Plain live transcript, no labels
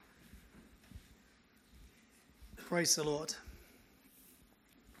Praise the Lord.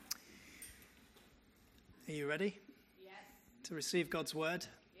 Are you ready? Yes. To receive God's word?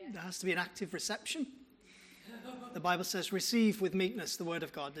 Yes. There has to be an active reception. The Bible says, receive with meekness the word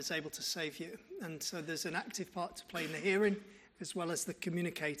of God that's able to save you. And so there's an active part to play in the hearing as well as the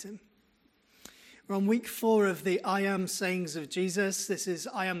communicating. We're on week 4 of the I am sayings of Jesus. This is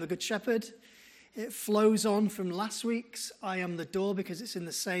I am the good shepherd. It flows on from last week's I am the door because it's in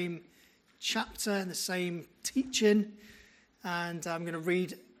the same chapter, the same teaching. And I'm going to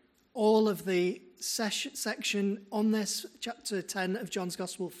read all of the section on this, chapter 10 of John's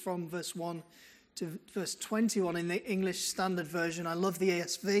Gospel from verse 1 to verse 21 in the English Standard Version. I love the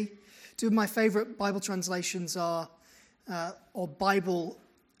ESV. Two of my favorite Bible translations are, or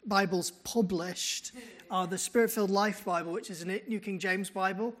Bibles published, are the Spirit-Filled Life Bible, which is a New King James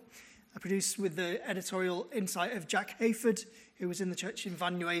Bible, produced with the editorial insight of Jack Hayford, who was in the church in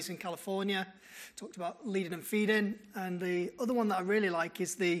Van Nuys in California, talked about leading and feeding. And the other one that I really like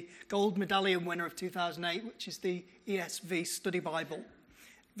is the Gold Medallion winner of 2008, which is the ESV Study Bible.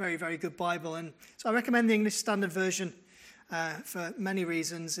 Very, very good Bible. And so I recommend the English Standard Version for many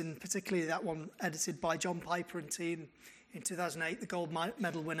reasons, and particularly that one edited by John Piper and team in 2008, the gold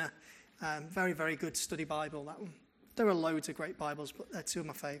medal winner. Very, very good study Bible, that one. There are loads of great Bibles, but they're two of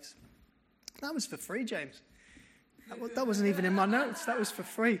my faves. That was for free, James. That wasn't even in my notes. That was for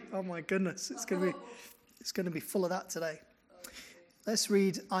free. Oh my goodness, it's going to be full of that today. Let's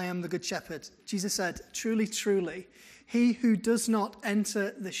read I am the good shepherd. Jesus said, truly, truly, he who does not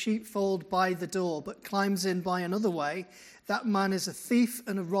enter the sheepfold by the door, but climbs in by another way, that man is a thief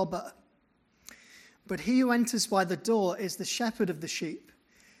and a robber. But he who enters by the door is the shepherd of the sheep.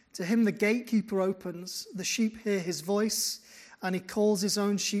 To him the gatekeeper opens, the sheep hear his voice, and he calls his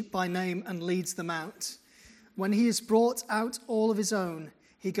own sheep by name and leads them out. When he has brought out all of his own,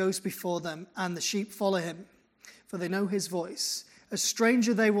 he goes before them, and the sheep follow him, for they know his voice. A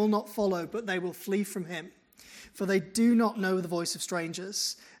stranger they will not follow, but they will flee from him, for they do not know the voice of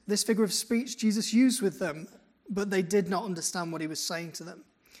strangers. This figure of speech Jesus used with them, but they did not understand what he was saying to them.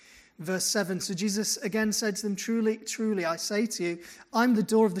 Verse 7, so Jesus again said to them, truly, truly, I say to you, I'm the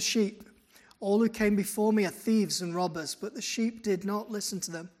door of the sheep. All who came before me are thieves and robbers, but the sheep did not listen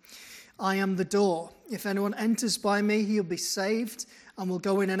to them. I am the door. If anyone enters by me, he'll be saved and will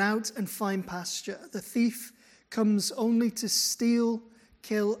go in and out and find pasture. The thief comes only to steal,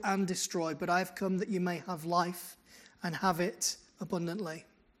 kill, and destroy, but I have come that you may have life and have it abundantly.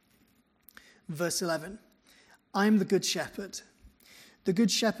 Verse 11, I am the good shepherd. The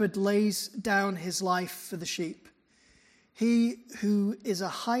good shepherd lays down his life for the sheep. He who is a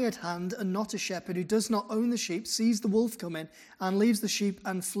hired hand and not a shepherd, who does not own the sheep, sees the wolf come in and leaves the sheep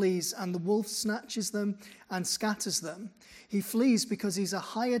and flees, and the wolf snatches them and scatters them. He flees because he's a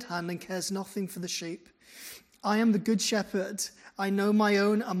hired hand and cares nothing for the sheep. I am the good shepherd. I know my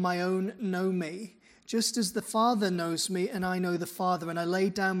own, and my own know me, just as the Father knows me, and I know the Father, and I lay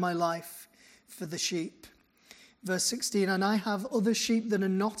down my life for the sheep. Verse 16, and I have other sheep that are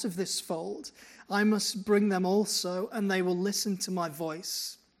not of this fold. I must bring them also, and they will listen to my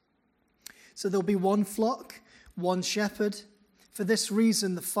voice. So there'll be one flock, one shepherd. For this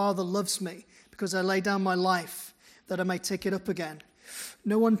reason the Father loves me, because I lay down my life, that I may take it up again.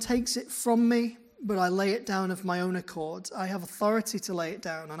 No one takes it from me, but I lay it down of my own accord. I have authority to lay it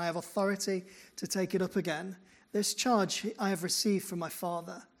down, and I have authority to take it up again. This charge I have received from my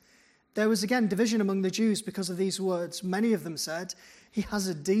Father. There was again division among the Jews because of these words. Many of them said, he has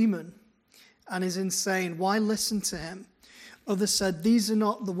a demon and is insane. Why listen to him? Others said, these are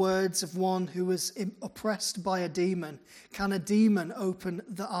not the words of one who was oppressed by a demon. Can a demon open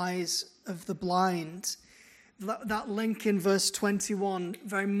the eyes of the blind? That link in verse 21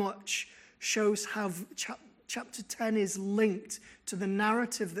 very much shows how chapter 10 is linked to the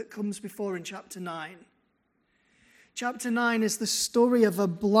narrative that comes before in chapter 9. Chapter 9 is the story of a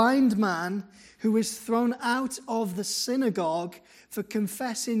blind man who is thrown out of the synagogue for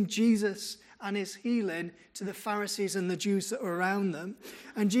confessing Jesus and his healing to the Pharisees and the Jews that were around them.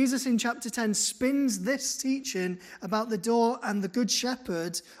 And Jesus in chapter 10 spins this teaching about the door and the good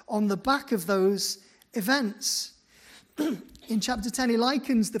shepherd on the back of those events. In chapter 10, he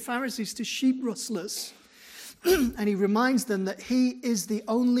likens the Pharisees to sheep rustlers. And he reminds them that he is the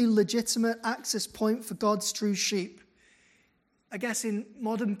only legitimate access point for God's true sheep. I guess in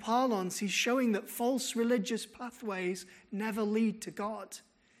modern parlance, he's showing that false religious pathways never lead to God.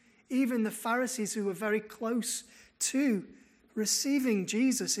 Even the Pharisees, who were very close to receiving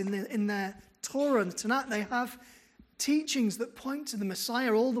Jesus in their Torah and Tanakh, they have teachings that point to the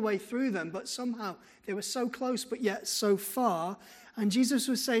Messiah all the way through them, but somehow they were so close but yet so far. And Jesus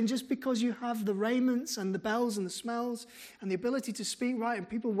was saying, just because you have the raiments and the bells and the smells and the ability to speak right and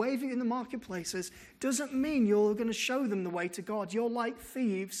people wave you in the marketplaces doesn't mean you're going to show them the way to God. You're like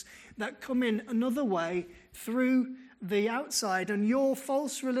thieves that come in another way through the outside, and your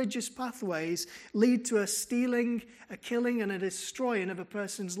false religious pathways lead to a stealing, a killing, and a destroying of a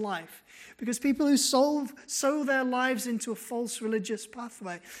person's life. Because people who sow their lives into a false religious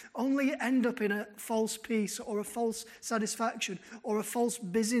pathway only end up in a false peace or a false satisfaction or a false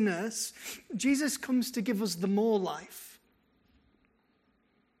busyness. Jesus comes to give us the more life,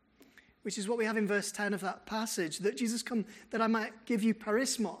 which is what we have in verse 10 of that passage, that Jesus come that I might give you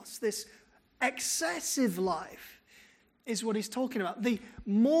perismos, this excessive life is what he's talking about. The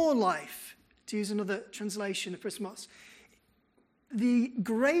more life, to use another translation of perismos, the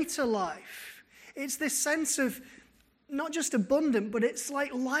greater life. It's this sense of not just abundant, but it's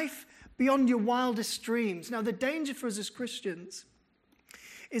like life beyond your wildest dreams. Now, the danger for us as Christians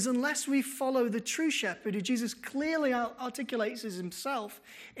is unless we follow the true shepherd, who Jesus clearly articulates as himself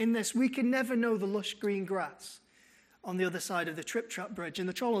in this, we can never know the lush green grass on the other side of the Trip Trap Bridge, and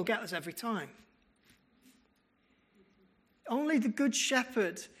the troll will get us every time. Only the good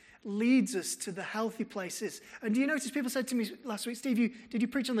shepherd leads us to the healthy places. And do you notice people said to me last week, Steve, did you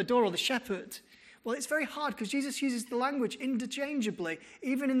preach on the door or the shepherd? Well, it's very hard because Jesus uses the language interchangeably,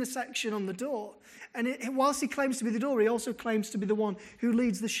 even in the section on the door. And whilst he claims to be the door, he also claims to be the one who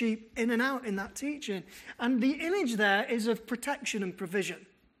leads the sheep in and out in that teaching. And the image there is of protection and provision.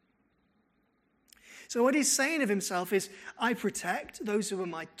 So what he's saying of himself is, I protect those who are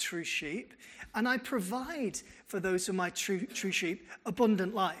my true sheep, and I provide for those who are my true sheep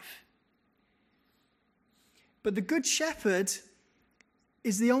abundant life. But the good shepherd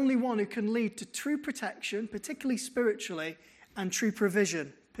is the only one who can lead to true protection, particularly spiritually, and true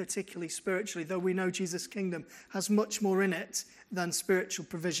provision, particularly spiritually, though we know Jesus' kingdom has much more in it than spiritual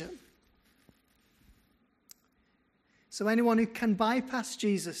provision. So anyone who can bypass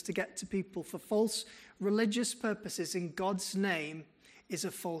Jesus to get to people for false religious purposes in God's name is a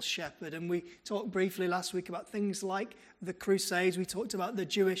false shepherd. And we talked briefly last week about things like the Crusades. We talked about the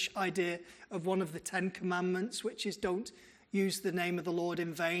Jewish idea of one of the 10 Commandments, which is don't use the name of the Lord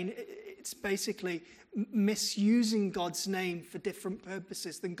in vain. It's basically misusing God's name for different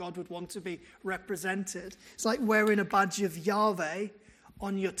purposes than God would want to be represented. It's like wearing a badge of Yahweh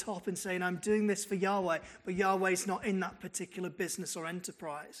on your top and saying, I'm doing this for Yahweh, but Yahweh's not in that particular business or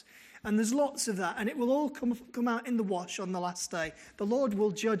enterprise. And there's lots of that, and it will all come out in the wash on the last day. The Lord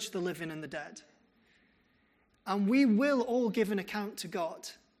will judge the living and the dead. And we will all give an account to God.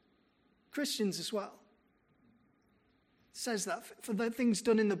 Christians as well. It says that for the things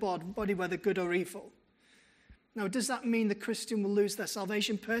done in the body, whether good or evil. Now, does that mean the Christian will lose their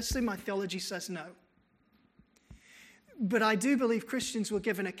salvation? Personally, my theology says no. But I do believe Christians will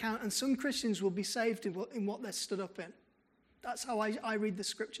give an account, and some Christians will be saved in what they're stood up in. That's how I read the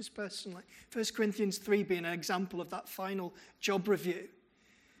scriptures personally. 1 Corinthians 3 being an example of that final job review.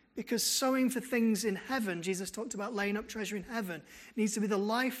 Because sowing for things in heaven, Jesus talked about laying up treasure in heaven, needs to be the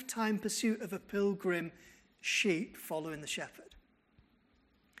lifetime pursuit of a pilgrim sheep following the shepherd.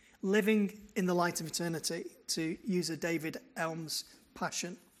 Living in the light of eternity, to use a David Elms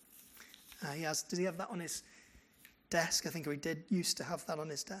passion. Did he have that on his desk? I think he used to have that on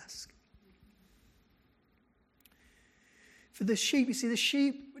his desk. For the sheep, you see, the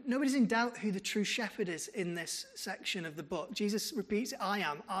sheep, nobody's in doubt who the true shepherd is in this section of the book. Jesus repeats, I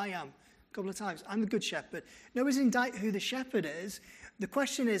am, a couple of times. I'm the good shepherd. Nobody's in doubt who the shepherd is. The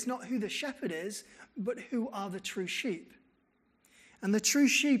question is not who the shepherd is, but who are the true sheep. And the true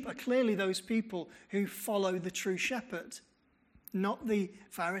sheep are clearly those people who follow the true shepherd. Not the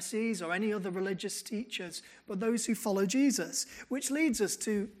Pharisees or any other religious teachers, but those who follow Jesus. Which leads us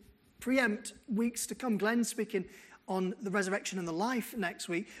to preempt weeks to come. Glenn's speaking on the resurrection and the life next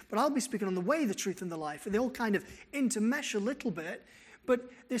week, but I'll be speaking on the way, the truth, and the life. And they all kind of intermesh a little bit, but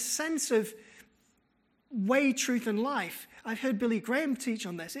this sense of way, truth, and life, I've heard Billy Graham teach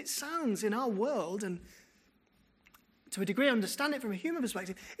on this. It sounds in our world, and to a degree I understand it from a human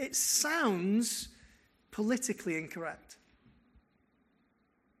perspective, it sounds politically incorrect.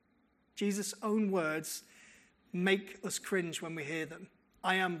 Jesus' own words make us cringe when we hear them.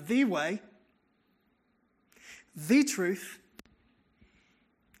 I am the way, the truth,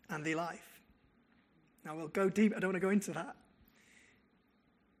 and the life. Now we'll go deep. I don't want to go into that.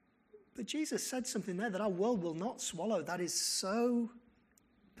 But Jesus said something there that our world will not swallow. That is so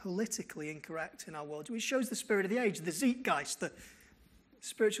politically incorrect in our world. Which shows the spirit of the age, the zeitgeist, the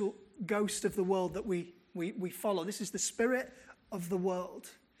spiritual ghost of the world that we follow. This is the spirit of the world,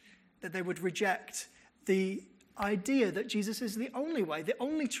 that they would reject the idea that Jesus is the only way, the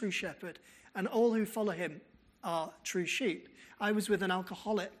only true shepherd, and all who follow him are true sheep. I was with an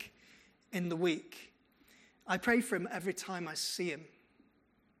alcoholic in the week. I pray for him every time I see him.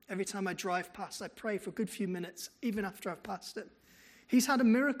 Every time I drive past, I pray for a good few minutes, even after I've passed him. He's had a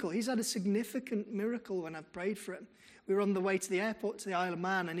miracle. He's had a significant miracle when I've prayed for him. We were on the way to the airport to the Isle of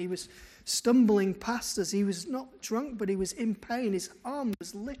Man, and he was stumbling past us. He was not drunk, but he was in pain. His arm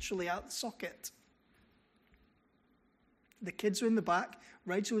was literally out the socket. The kids were in the back.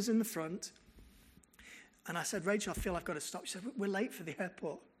 Rachel was in the front. And I said, Rachel, I feel I've got to stop. She said, we're late for the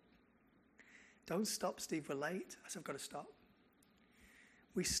airport. Don't stop, Steve, we're late. I said, I've got to stop.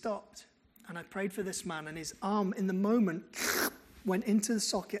 We stopped, and I prayed for this man, and his arm, in the moment, went into the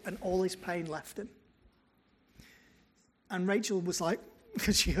socket, and all his pain left him. And Rachel was like,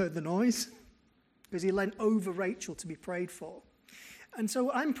 because she heard the noise, because he leant over Rachel to be prayed for. And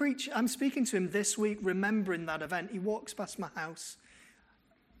so I'm speaking to him this week, remembering that event. He walks past my house.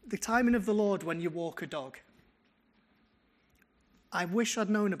 The timing of the Lord when you walk a dog. I wish I'd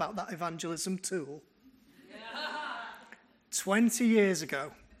known about that evangelism tool 20 years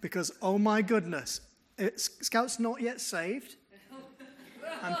ago, because, oh my goodness, Scout's not yet saved.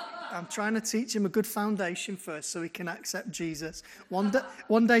 I'm trying to teach him a good foundation first so he can accept Jesus. One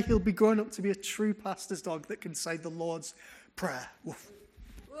day he'll be grown up to be a true pastor's dog that can say the Lord's Prayer. Woof.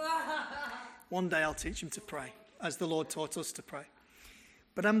 One day I'll teach him to pray, as the Lord taught us to pray.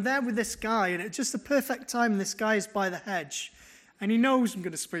 But I'm there with this guy, and it's just the perfect time. This guy is by the hedge, and he knows I'm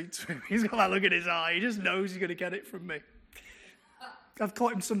going to speak to him. He's got that look in his eye. He just knows he's going to get it from me. I've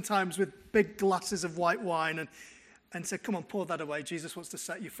caught him sometimes with big glasses of white wine and said, come on, pour that away. Jesus wants to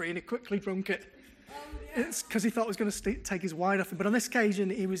set you free. And he quickly drunk it. It's because he thought I was going to take his wine off him. But on this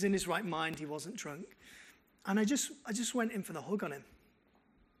occasion, he was in his right mind. He wasn't drunk. And I just went in for the hug on him.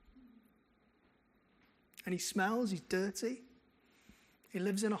 And he smells. He's dirty. He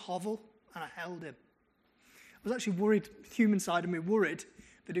lives in a hovel. And I held him. I was actually worried, human side of me, worried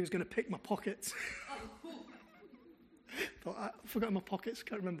that he was going to pick my pockets. Thought, I forgot my pockets,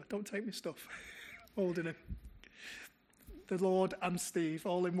 can't remember. Don't take my stuff. Holding him. The Lord and Steve,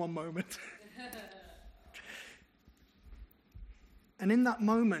 all in one moment. And in that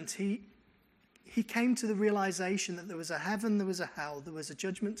moment, he came to the realization that there was a heaven, there was a hell, there was a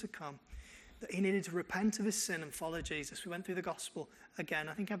judgment to come, that he needed to repent of his sin and follow Jesus. We went through the gospel again.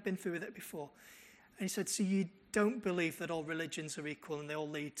 I think I've been through with it before. And he said, so you don't believe that all religions are equal and they all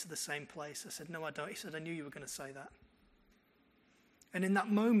lead to the same place? I said, no, I don't. He said, I knew you were going to say that. And in that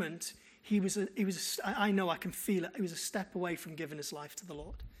moment, I know I can feel it. He was a step away from giving his life to the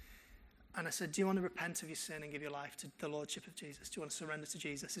Lord. And I said, do you want to repent of your sin and give your life to the Lordship of Jesus? Do you want to surrender to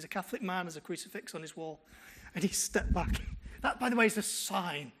Jesus? He's a Catholic man, has a crucifix on his wall. And he stepped back. That, by the way, is a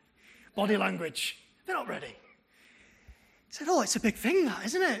sign. Body language. They're not ready. He said, oh, it's a big thing, that,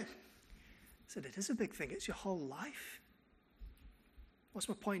 isn't it? I said, it is a big thing. It's your whole life. What's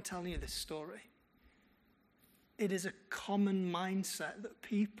my point telling you this story? It is a common mindset that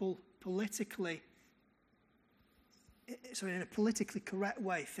people politically, so in a politically correct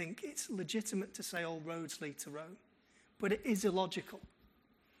way, think it's legitimate to say all roads lead to Rome. But it is illogical.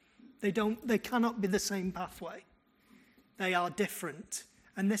 They cannot be the same pathway. They are different.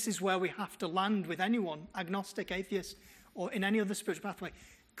 And this is where we have to land with anyone, agnostic, atheist, or in any other spiritual pathway.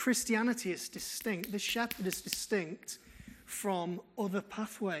 Christianity is distinct. The shepherd is distinct from other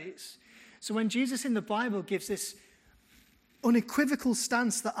pathways. So when Jesus in the Bible gives this unequivocal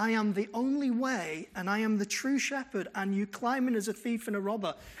stance that I am the only way and I am the true shepherd, and you climb in as a thief and a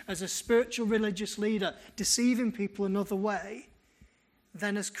robber, as a spiritual religious leader, deceiving people another way,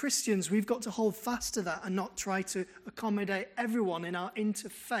 then as Christians we've got to hold fast to that and not try to accommodate everyone in our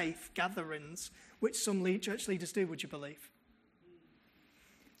interfaith gatherings, which some church leaders do, would you believe?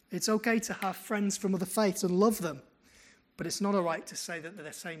 It's okay to have friends from other faiths and love them, but it's not all right to say that they're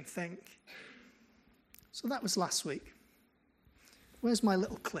the same thing. So that was last week. Where's my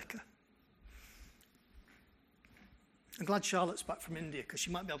little clicker? I'm glad Charlotte's back from India, because she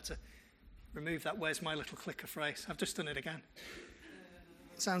might be able to remove that "where's my little clicker" phrase. I've just done it again.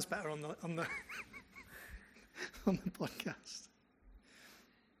 It sounds better on the on the podcast.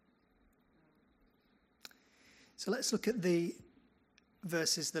 So let's look at the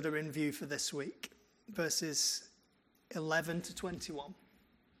verses that are in view for this week. Verses 11 to 21.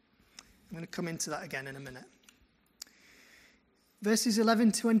 I'm going to come into that again in a minute. Verses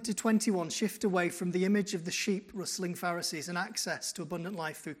 11 to 21 shift away from the image of the sheep rustling Pharisees and access to abundant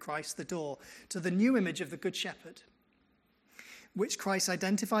life through Christ the door to the new image of the Good Shepherd. which Christ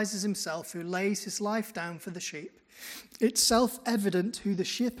identifies as himself, who lays his life down for the sheep. It's self-evident who the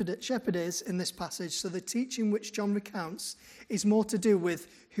shepherd is in this passage, so the teaching which John recounts is more to do with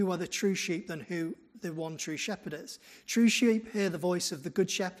who are the true sheep than who the one true shepherd is. True sheep hear the voice of the good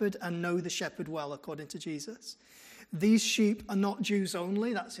shepherd and know the shepherd well, according to Jesus. These sheep are not Jews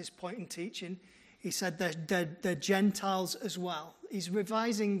only, that's his point in teaching. He said they're Gentiles as well. He's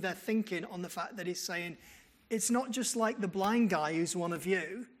revising their thinking on the fact that he's saying, it's not just like the blind guy who's one of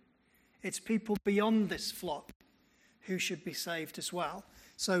you, it's people beyond this flock who should be saved as well.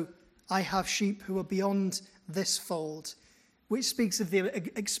 So I have sheep who are beyond this fold, which speaks of the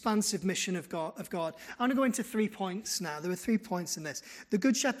expansive mission of God. I'm going to go into 3 points now. There are 3 points in this. The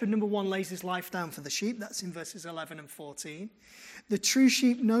good shepherd, number 1, lays his life down for the sheep. That's in verses 11 and 14. The true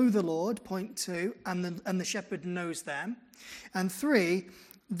sheep know the Lord, point 2, and the shepherd knows them. And 3,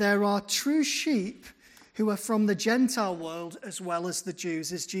 there are true sheep who are from the Gentile world as well as the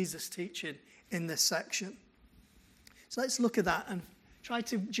Jews, is Jesus' teaching in this section. So let's look at that and try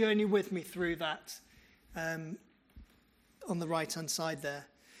to journey with me through that on the right-hand side there.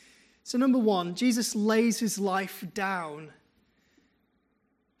 So number 1, Jesus lays his life down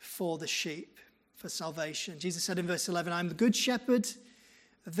for the sheep, for salvation. Jesus said in verse 11, I'm the good shepherd.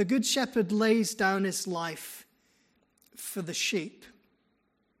 The good shepherd lays down his life for the sheep.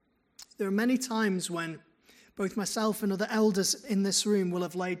 There are many times when both myself and other elders in this room will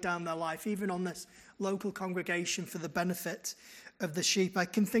have laid down their life, even on this local congregation, for the benefit of the sheep. I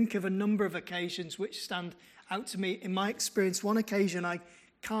can think of a number of occasions which stand out to me. In my experience, one occasion, I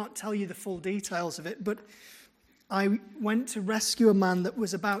can't tell you the full details of it, but I went to rescue a man that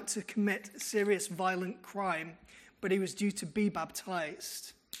was about to commit serious violent crime, but he was due to be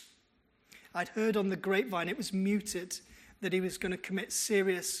baptized. I'd heard on the grapevine, it was muted, that he was going to commit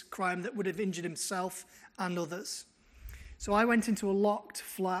serious crime that would have injured himself and others. So I went into a locked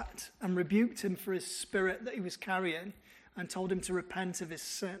flat and rebuked him for his spirit that he was carrying and told him to repent of his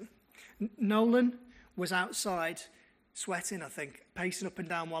sin. Nolan was outside sweating, I think, pacing up and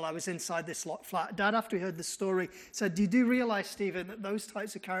down while I was inside this locked flat. Dad, after he heard the story, said, you do realise, Stephen, that those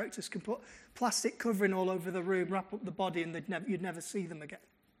types of characters can put plastic covering all over the room, wrap up the body, and you'd never see them again.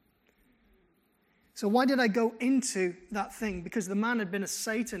 So why did I go into that thing? Because the man had been a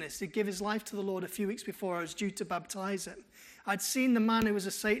Satanist. He'd give his life to the Lord a few weeks before I was due to baptize him. I'd seen the man who was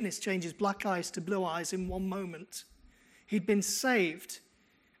a Satanist change his black eyes to blue eyes in one moment. He'd been saved,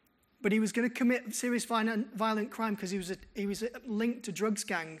 but he was going to commit serious violent crime because he was linked to drugs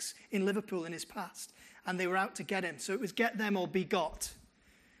gangs in Liverpool in his past, and they were out to get him. So it was get them or be got.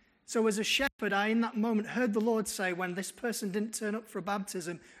 So as a shepherd, I, in that moment, heard the Lord say, when this person didn't turn up for a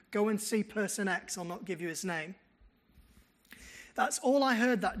baptism, go and see person X, I'll not give you his name. That's all I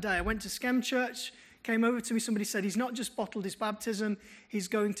heard that day. I went to Skem Church, came over to me, somebody said, he's not just bottled his baptism, he's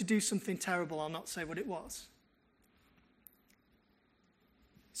going to do something terrible. I'll not say what it was.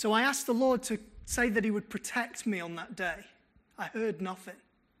 So I asked the Lord to say that he would protect me on that day. I heard nothing.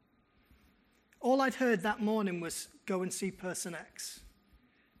 All I'd heard that morning was, go and see person X.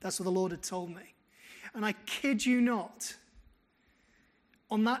 That's what the Lord had told me. And I kid you not,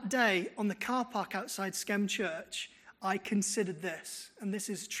 on that day, on the car park outside Skem Church, I considered this, and this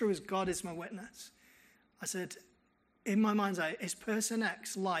is true as God is my witness. I said, in my mind's eye, is person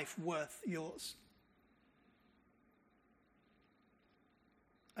X's life worth yours?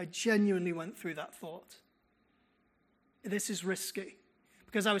 I genuinely went through that thought. This is risky.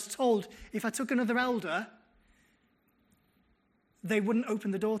 Because I was told if I took another elder, they wouldn't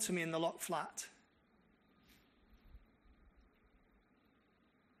open the door to me in the locked flat.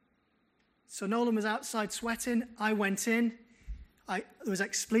 So Nolan was outside sweating. I went in. There was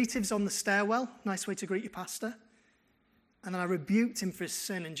expletives on the stairwell. Nice way to greet your pastor. And then I rebuked him for his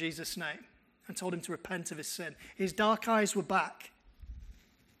sin in Jesus' name and told him to repent of his sin. His dark eyes were back.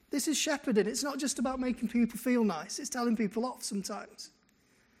 This is shepherding. It's not just about making people feel nice. It's telling people off sometimes.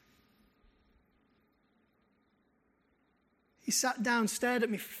 He sat down, stared at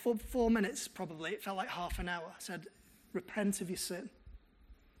me for 4 minutes probably. It felt like half an hour. I said, repent of your sin.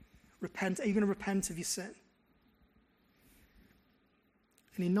 Repent. Are you going to repent of your sin?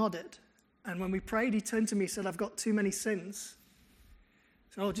 And he nodded. And when we prayed, he turned to me and said, I've got too many sins.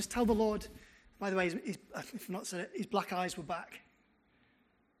 So I'll just tell the Lord. By the way, if I've not said it, his black eyes were back.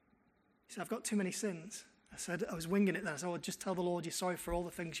 He said, I've got too many sins. I said, I was winging it then. I said, just tell the Lord you're sorry for all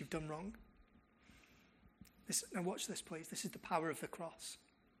the things you've done wrong. Now watch this, please. This is the power of the cross.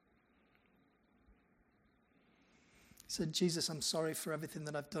 He said, Jesus, I'm sorry for everything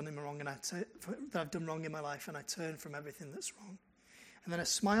that I've done wrong, and that I've done wrong in my life, and I turn from everything that's wrong. And then a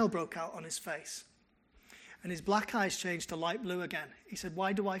smile broke out on his face. And his black eyes changed to light blue again. He said,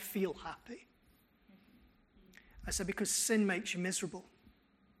 why do I feel happy? I said, because sin makes you miserable.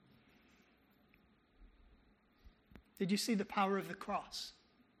 Did you see the power of the cross?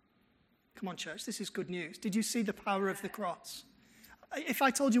 Come on, church, this is good news. Did you see the power of the cross? If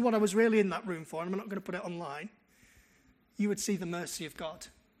I told you what I was really in that room for, and I'm not going to put it online, you would see the mercy of God.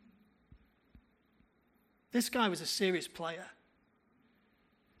 This guy was a serious player.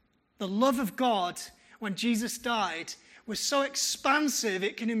 The love of God, when Jesus died, was so expansive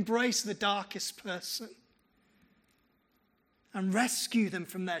it can embrace the darkest person and rescue them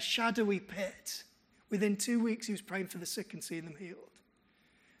from their shadowy pit. Within 2 weeks, he was praying for the sick and seeing them healed.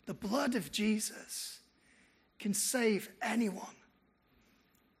 The blood of Jesus can save anyone.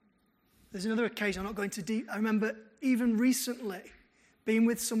 There's another occasion, I'm not going to deep. I remember even recently being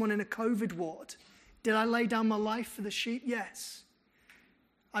with someone in a COVID ward. Did I lay down my life for the sheep? Yes.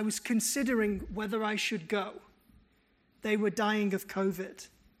 I was considering whether I should go. They were dying of COVID.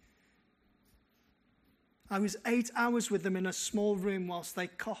 I was 8 hours with them in a small room whilst they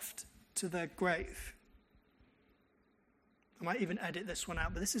coughed to their grave. I might even edit this one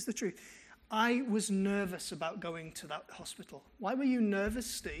out, but this is the truth. I was nervous about going to that hospital. Why were you nervous,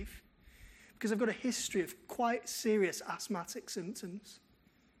 Steve? Because I've got a history of quite serious asthmatic symptoms.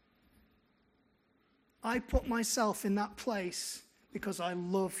 I put myself in that place because I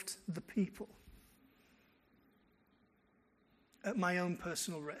loved the people at my own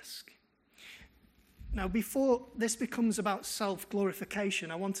personal risk. Now, before this becomes about self-glorification,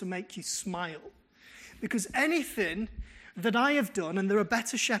 I want to make you smile. Because anything that I have done, and there are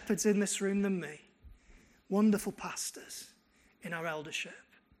better shepherds in this room than me, wonderful pastors in our eldership,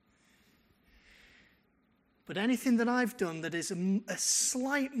 but anything that I've done that is a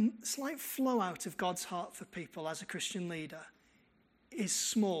slight flow out of God's heart for people as a Christian leader is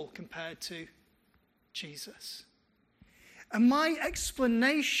small compared to Jesus. And my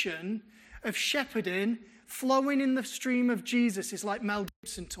explanation of shepherding, flowing in the stream of Jesus, is like Mel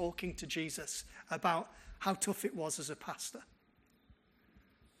Gibson talking to Jesus about how tough it was as a pastor.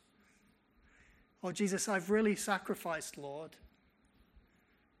 Oh, Jesus, I've really sacrificed, Lord.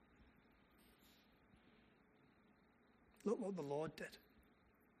 Look what the Lord did.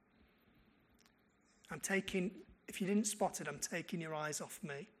 If you didn't spot it, I'm taking your eyes off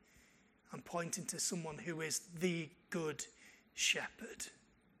me. I'm pointing to someone who is the good shepherd.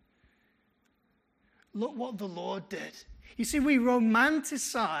 Look what the Lord did. You see, we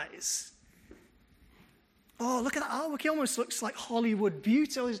romanticize. Oh, look at that artwork. It almost looks like Hollywood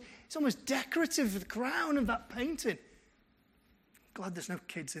beauty. It's almost decorative, the crown of that painting. Glad there's no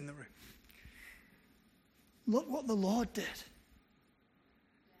kids in the room. Look what the Lord did.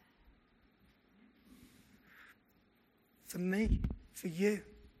 For me, for you.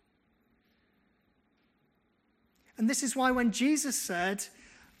 And this is why when Jesus said,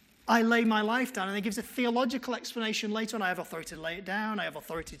 I lay my life down, and he gives a theological explanation later on, I have authority to lay it down, I have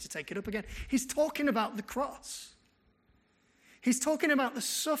authority to take it up again. He's talking about the cross. He's talking about the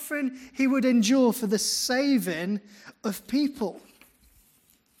suffering he would endure for the saving of people.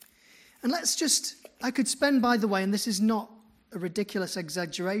 And I could spend, by the way, and this is not a ridiculous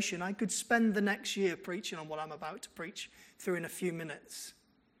exaggeration, I could spend the next year preaching on what I'm about to preach through in a few minutes.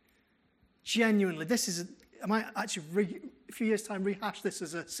 Genuinely, I might actually, a few years' time, rehash this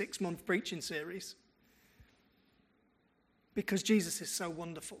as a 6-month preaching series. Because Jesus is so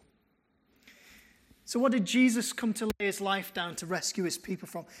wonderful. So what did Jesus come to lay his life down to rescue his people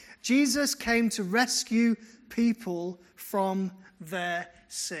from? Jesus came to rescue people from their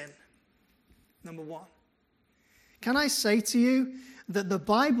sin. Number one. Can I say to you that the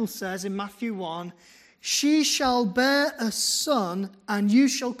Bible says in Matthew 1, she shall bear a son and you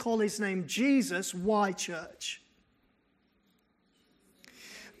shall call his name Jesus. Why, church?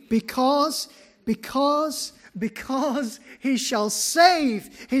 Because he shall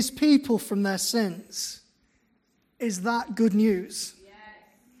save his people from their sins. Is that good news? Yes.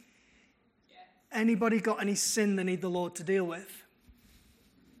 Anybody got any sin they need the Lord to deal with?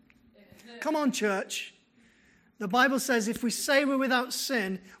 Come on, church. The Bible says if we say we're without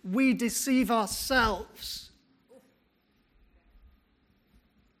sin, we deceive ourselves.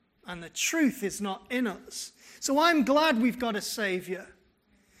 And the truth is not in us. So I'm glad we've got a Savior.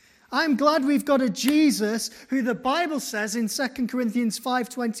 I'm glad we've got a Jesus who the Bible says in 2 Corinthians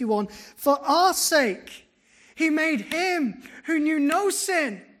 5:21, for our sake, he made him who knew no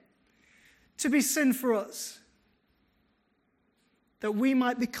sin to be sin for us, that we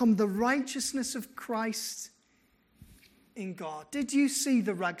might become the righteousness of Christ in God. Did you see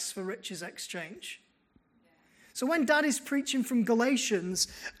the rags for riches exchange? So when Dad is preaching from Galatians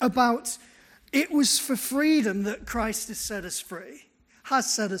about It was for freedom that Christ has set us free.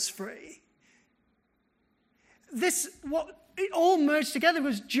 It all merged together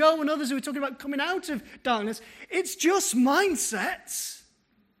was Joe and others who were talking about coming out of darkness. It's just mindsets.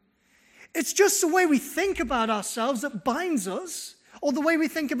 It's just the way we think about ourselves that binds us, or the way we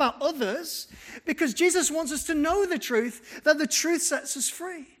think about others, because Jesus wants us to know the truth, that the truth sets us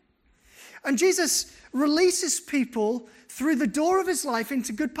free. And Jesus releases people through the door of his life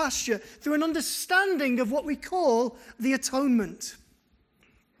into good pasture through an understanding of what we call the atonement.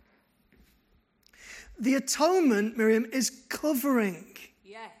 The atonement, Miriam, is covering.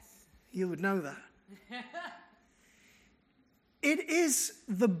 Yes. You would know that. It is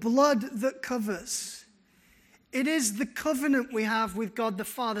the blood that covers. It is the covenant we have with God the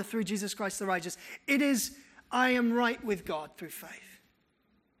Father through Jesus Christ the righteous. It is, I am right with God through faith.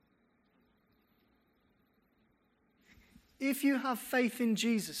 If you have faith in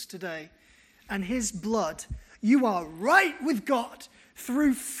Jesus today and his blood, you are right with God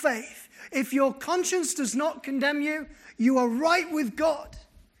through faith. If your conscience does not condemn you, you are right with God.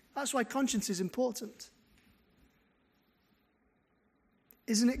 That's why conscience is important.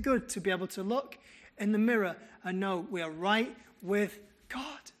 Isn't it good to be able to look in the mirror and know we are right with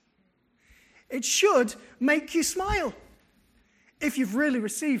God? It should make you smile if you've really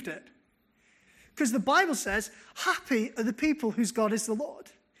received it. Because the Bible says, happy are the people whose God is the Lord.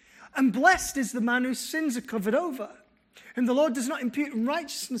 And blessed is the man whose sins are covered over, whom the Lord does not impute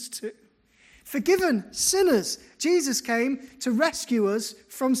unrighteousness to. Forgiven sinners. Jesus came to rescue us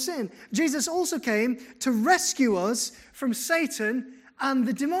from sin. Jesus also came to rescue us from Satan and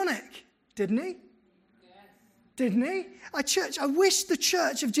the demonic. Didn't he? Yes. Didn't he? I wish the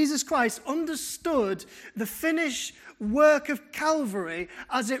church of Jesus Christ understood the finished work of Calvary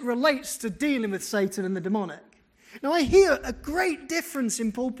as it relates to dealing with Satan and the demonic. Now, I hear a great difference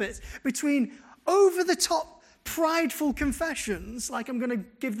in pulpits between over-the-top prideful confessions, like I'm going to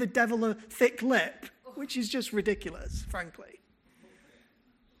give the devil a thick lip, which is just ridiculous, frankly.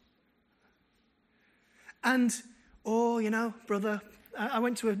 And, brother, I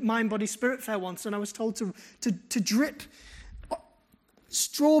went to a mind, body, spirit fair once, and I was told to drip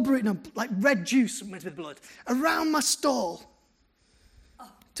red juice with blood around my stall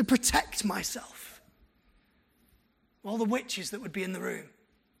to protect myself. All the witches that would be in the room.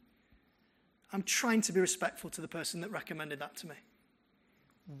 I'm trying to be respectful to the person that recommended that to me.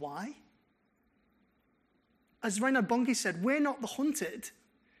 Why? As Reinhard Bonnke said, we're not the hunted.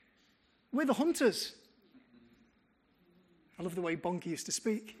 We're the hunters. I love the way Bonnke used to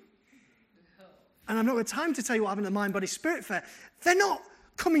speak. And I've not got time to tell you what happened at the Mind, Body, Spirit Fair. They're not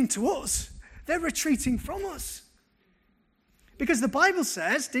coming to us. They're retreating from us. Because the Bible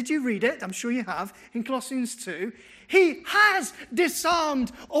says, did you read it? I'm sure you have, in Colossians 2, he has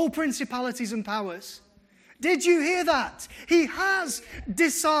disarmed all principalities and powers. Did you hear that? He has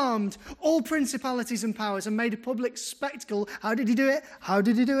disarmed all principalities and powers and made a public spectacle. How did he do it? How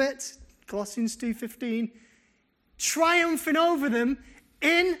did he do it? Colossians 2:15. Triumphing over them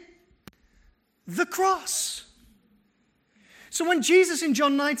in the cross. So when Jesus in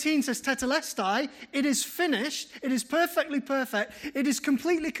John 19 says, tetelestai, it is finished, it is perfectly perfect, it is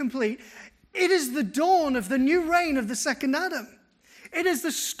completely complete, it is the dawn of the new reign of the second Adam. It is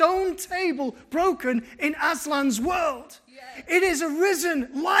the stone table broken in Aslan's world. Yes. It is a risen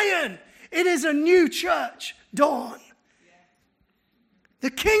lion. It is a new church dawn. Yes. The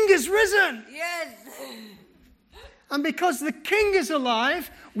King is risen. Yes. And because the King is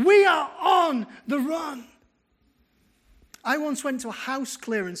alive, we are on the run. I once went to a house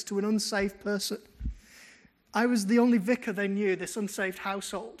clearance to an unsaved person. I was the only vicar they knew, this unsaved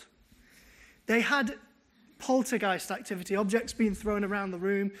household. They had poltergeist activity, objects being thrown around the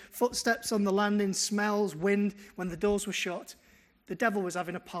room, footsteps on the landing, smells, wind when the doors were shut. The devil was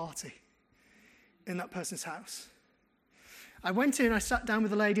having a party in that person's house. I went in, I sat down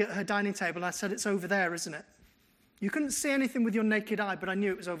with a lady at her dining table, and I said, it's over there, isn't it? You couldn't see anything with your naked eye, but I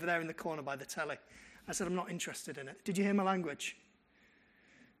knew it was over there in the corner by the telly. I said, I'm not interested in it. Did you hear my language?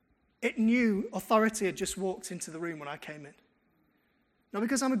 It knew authority had just walked into the room when I came in. Not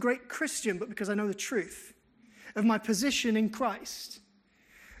because I'm a great Christian, but because I know the truth of my position in Christ.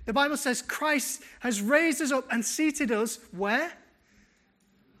 The Bible says Christ has raised us up and seated us where?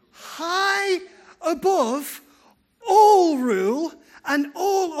 High above all rule and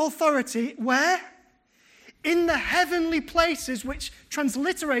all authority. Where? In the heavenly places, which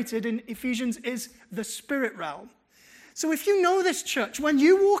transliterated in Ephesians is the spirit realm. So if you know this church, when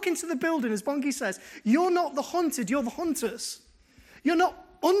you walk into the building, as Bonnke says, you're not the hunted, you're the hunters. You're not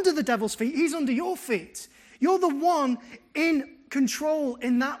under the devil's feet, he's under your feet. You're the one in control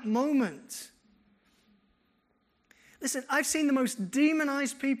in that moment. Listen, I've seen the most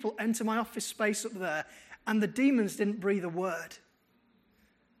demonized people enter my office space up there, and the demons didn't breathe a word.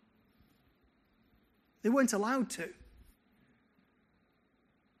 They weren't allowed to.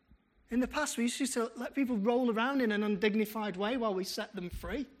 In the past, we used to let people roll around in an undignified way while we set them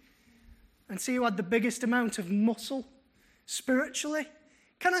free and see who had the biggest amount of muscle spiritually.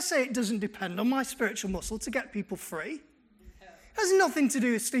 Can I say it doesn't depend on my spiritual muscle to get people free? It has nothing to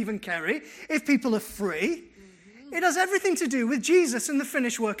do with Stephen Kerry if people are free. It has everything to do with Jesus and the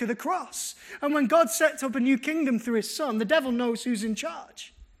finished work of the cross. And when God sets up a new kingdom through his son, the devil knows who's in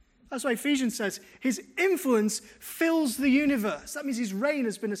charge. That's why Ephesians says his influence fills the universe. That means his reign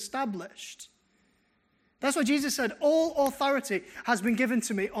has been established. That's why Jesus said, all authority has been given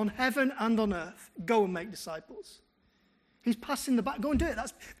to me on heaven and on earth. Go and make disciples. He's passing the baton. Go and do it.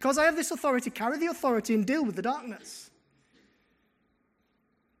 That's because I have this authority. Carry the authority and deal with the darkness.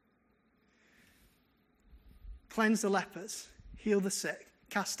 Cleanse the lepers. Heal the sick.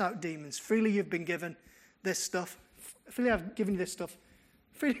 Cast out demons. Freely you've been given this stuff. Freely I've given you this stuff.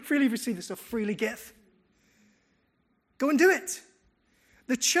 Freely receive this stuff. Freely give. Go and do it.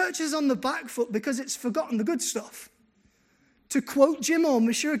 The church is on the back foot because it's forgotten the good stuff. To quote Jim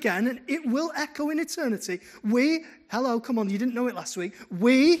Ormisher again, and it will echo in eternity, come on, you didn't know it last week.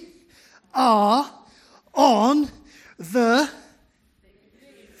 We are on the,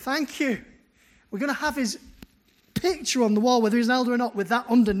 thank you. We're going to have his picture on the wall, whether he's an elder or not, with that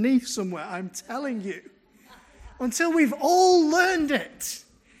underneath somewhere, I'm telling you. Until we've all learned it.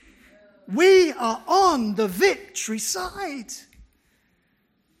 We are on the victory side.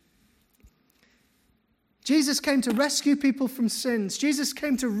 Jesus came to rescue people from sins. Jesus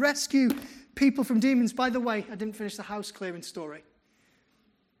came to rescue people from demons. By the way, I didn't finish the house clearing story.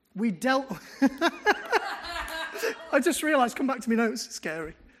 We dealt... I just realised, come back to my notes.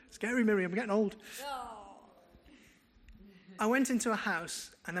 Scary. Scary, Miriam. I'm getting old. I went into a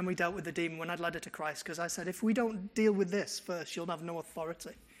house, and then we dealt with the demon when I'd led her to Christ, because I said, if we don't deal with this first, you'll have no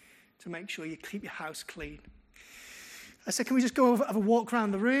authority to make sure you keep your house clean. I said, can we just go over, have a walk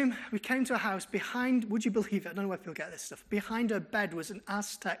around the room? We came to a house behind, would you believe it? I don't know where people get this stuff. Behind her bed was an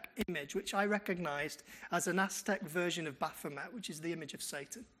Aztec image, which I recognized as an Aztec version of Baphomet, which is the image of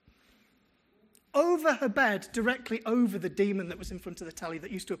Satan. Over her bed, directly over the demon that was in front of the telly that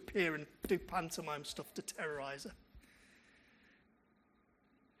used to appear and do pantomime stuff to terrorize her.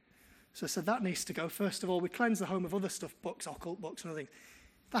 So I said, that needs to go. First of all, we cleanse the home of other stuff, books, occult books and other things.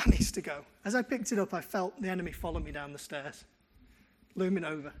 That needs to go. As I picked it up, I felt the enemy follow me down the stairs, looming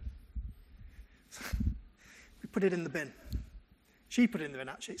over. We put it in the bin. She put it in the bin,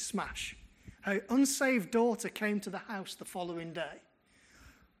 actually. Smash. Her unsaved daughter came to the house the following day.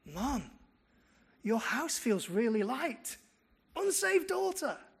 Mom, your house feels really light. Unsaved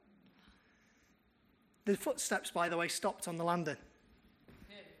daughter. The footsteps, by the way, stopped on the landing.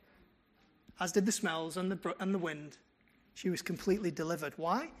 As did the smells and the wind. She was completely delivered.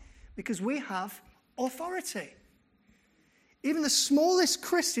 Why? Because we have authority. Even the smallest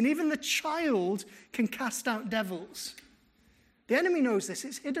Christian, even the child, can cast out devils. The enemy knows this.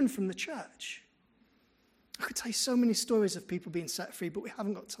 It's hidden from the church. I could tell you so many stories of people being set free, but we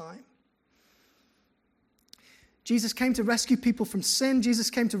haven't got time. Jesus came to rescue people from sin. Jesus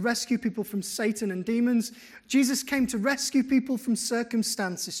came to rescue people from Satan and demons. Jesus came to rescue people from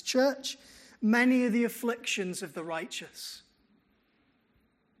circumstances. Church, many are the afflictions of the righteous,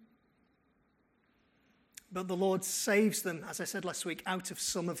 but the Lord saves them, as I said last week, out of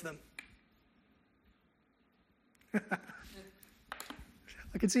some of them.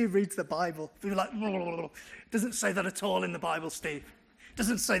 I can see he reads the Bible. People are like, it doesn't say that at all in the Bible, Steve. It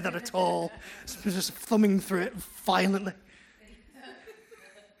doesn't say that at all. It's just thumbing through it violently.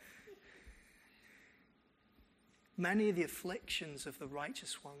 Many are the afflictions of the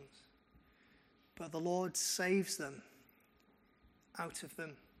righteous ones, but the Lord saves them out of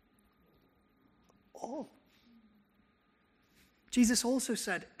them all. Jesus also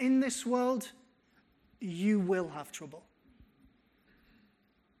said, in this world, you will have trouble.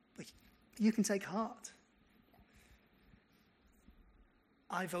 But you can take heart.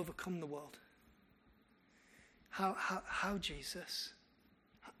 I've overcome the world. How, Jesus?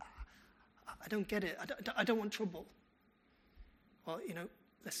 I don't get it. I don't want trouble. Well,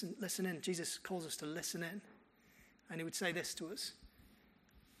 listen in. Jesus calls us to listen in. And he would say this to us.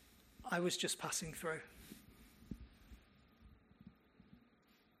 I was just passing through.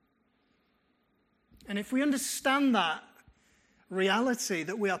 And if we understand that reality,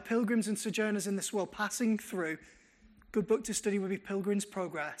 that we are pilgrims and sojourners in this world passing through, good book to study would be Pilgrim's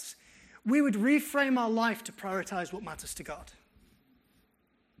Progress, we would reframe our life to prioritize what matters to God.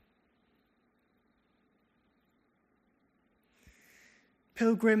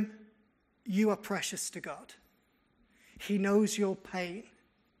 Pilgrim, you are precious to God. He knows your pain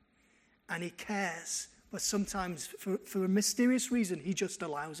and he cares, but sometimes for a mysterious reason, he just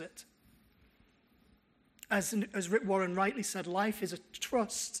allows it. As Rick Warren rightly said, life is a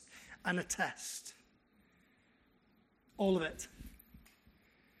trust and a test. All of it.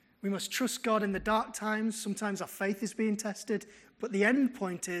 We must trust God in the dark times. Sometimes our faith is being tested, but the end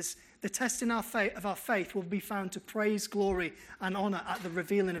point is the testing of our faith will be found to praise, glory, and honor at the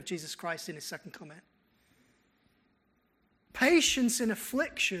revealing of Jesus Christ in his second coming. Patience in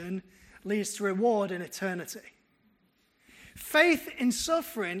affliction leads to reward in eternity. Faith in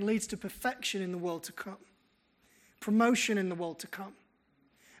suffering leads to perfection in the world to come. Promotion in the world to come.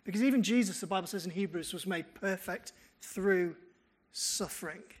 Because even Jesus, the Bible says in Hebrews, was made perfect through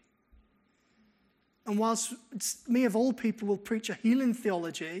suffering. And whilst me of all people will preach a healing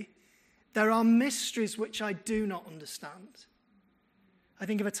theology, there are mysteries which I do not understand. I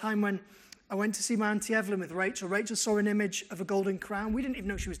think of a time when I went to see my Auntie Evelyn with Rachel. Rachel saw an image of a golden crown. We didn't even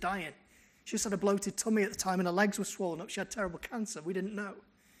know she was dying. She just had a bloated tummy at the time and her legs were swollen up. She had terrible cancer. We didn't know.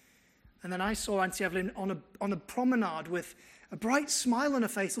 And then I saw Auntie Evelyn on a promenade with a bright smile on her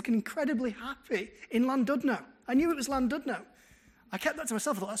face, looking incredibly happy in Llandudno. I knew it was Llandudno. I kept that to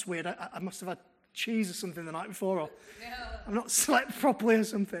myself. I thought, that's weird. I must have had cheese or something the night before, or I've not slept properly or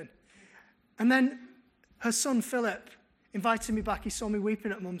something. And then her son, Philip, invited me back. He saw me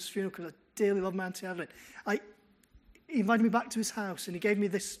weeping at Mum's funeral because I dearly love my Auntie Evelyn. He invited me back to his house and he gave me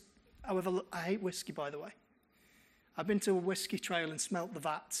this, however, I hate whiskey, by the way. I've been to a whiskey trail and smelt the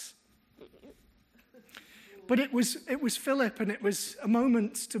vats. But it was Philip, and it was a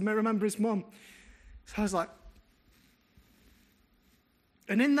moment to remember his mum. So I was like,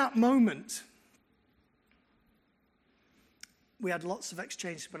 and in that moment, we had lots of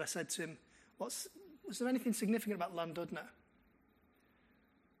exchanges, but I said to him, was there anything significant about Llandudno?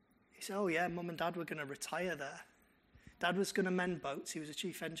 He said, oh yeah, Mum and Dad were going to retire there. Dad was going to mend boats. He was a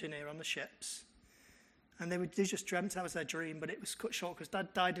chief engineer on the ships. And they just dreamt that was their dream, but it was cut short because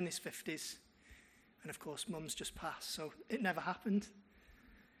Dad died in his 50s. And of course, Mum's just passed, so it never happened.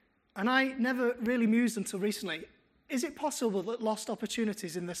 And I never really mused until recently, is it possible that lost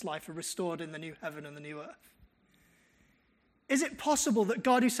opportunities in this life are restored in the new heaven and the new earth? Is it possible that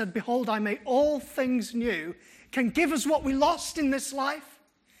God, who said, behold, I make all things new, can give us what we lost in this life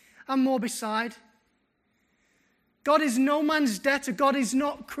and more beside? God is no man's debtor. God is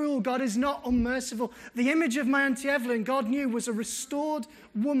not cruel. God is not unmerciful. The image of my Auntie Evelyn, God knew, was a restored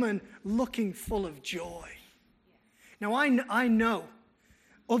woman looking full of joy. Now, I know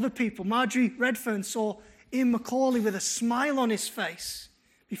other people. Marjorie Redfern saw Ian McCauley with a smile on his face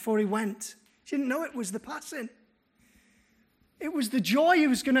before he went. She didn't know it was the passing. It was the joy he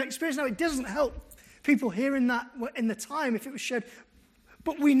was going to experience. Now, it doesn't help people hearing that in the time if it was shared.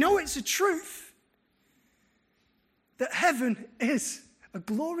 But we know it's a truth. That heaven is a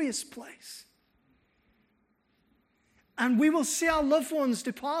glorious place. And we will see our loved ones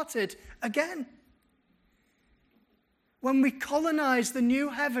departed again. When we colonize the new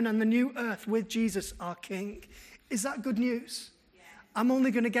heaven and the new earth with Jesus, our King. Is that good news? Yeah. I'm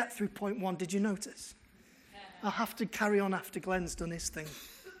only going to get through point 1. Did you notice? I'll have to carry on after Glenn's done his thing.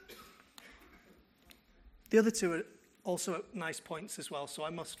 The other two are also nice points as well, so I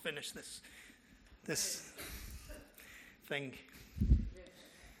must finish this thing.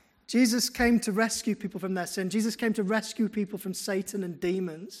 Jesus came to rescue people from their sin. Jesus came to rescue people from Satan and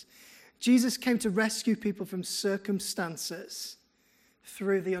demons. Jesus came to rescue people from circumstances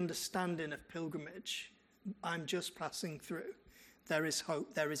through the understanding of pilgrimage. I'm just passing through. There is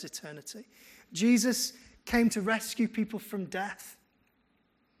hope. There is eternity. Jesus came to rescue people from death.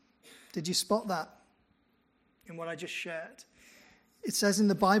 Did you spot that in what I just shared? It says in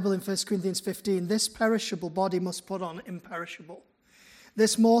the Bible in 1 Corinthians 15, this perishable body must put on imperishable.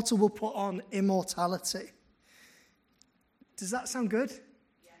 This mortal will put on immortality. Does that sound good?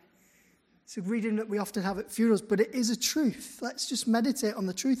 Yeah. It's a reading that we often have at funerals, but it is a truth. Let's just meditate on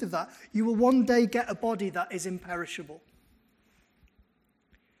the truth of that. You will one day get a body that is imperishable.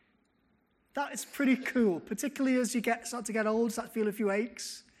 That is pretty cool, particularly as you start to get old, start to feel a few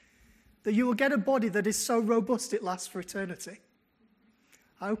aches, that you will get a body that is so robust it lasts for eternity.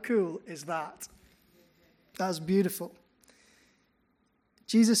 How cool is that? That's beautiful.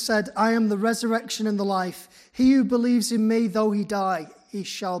 Jesus said, I am the resurrection and the life. He who believes in me, though he die, he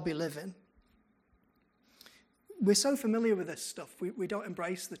shall be living. We're so familiar with this stuff, we don't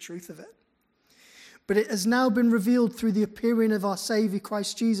embrace the truth of it. But it has now been revealed through the appearing of our Savior,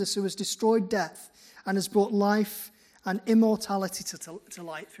 Christ Jesus, who has destroyed death and has brought life and immortality to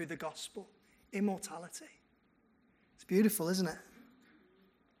light through the gospel. Immortality. It's beautiful, isn't it?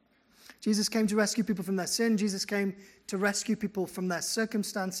 Jesus came to rescue people from their sin. Jesus came to rescue people from their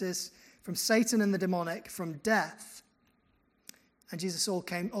circumstances, from Satan and the demonic, from death. And Jesus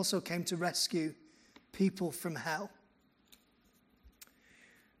also came to rescue people from hell.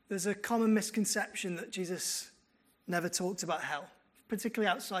 There's a common misconception that Jesus never talked about hell, particularly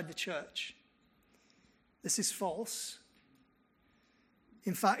outside the church. This is false.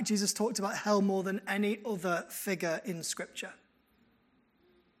 In fact, Jesus talked about hell more than any other figure in Scripture.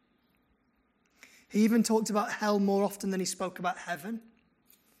 He even talked about hell more often than he spoke about heaven.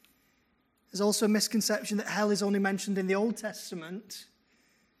 There's also a misconception that hell is only mentioned in the Old Testament.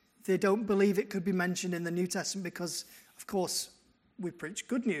 They don't believe it could be mentioned in the New Testament because, of course, we preach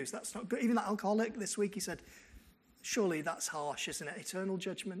good news. That's not good. Even that alcoholic this week, he said, surely that's harsh, isn't it? Eternal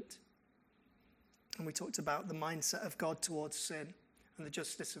judgment. And we talked about the mindset of God towards sin and the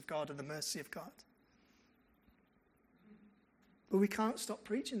justice of God and the mercy of God. But we can't stop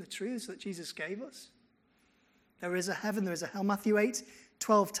preaching the truths that Jesus gave us. There is a heaven, there is a hell. Matthew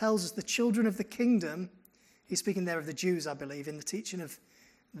 8:12 tells us the children of the kingdom, he's speaking there of the Jews, I believe, in the teaching of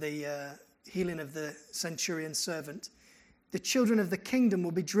the healing of the centurion's servant. The children of the kingdom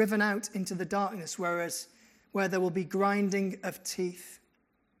will be driven out into the darkness, where there will be grinding of teeth.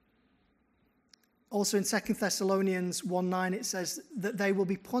 Also in 2 Thessalonians 1:9 it says that they will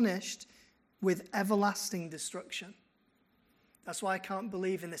be punished with everlasting destruction. That's why I can't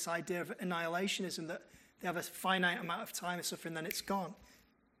believe in this idea of annihilationism, that they have a finite amount of time of suffering, then it's gone.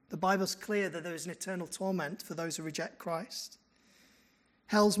 The Bible's clear that there is an eternal torment for those who reject Christ.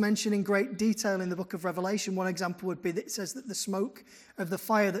 Hell's mentioned in great detail in the book of Revelation. One example would be that it says that the smoke of the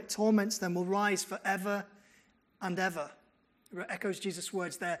fire that torments them will rise forever and ever. It echoes Jesus'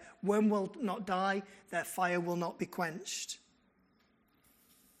 words there. Worm will not die, their fire will not be quenched.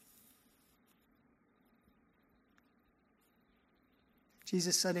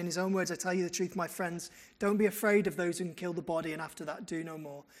 Jesus said in his own words, I tell you the truth, my friends, don't be afraid of those who can kill the body and after that do no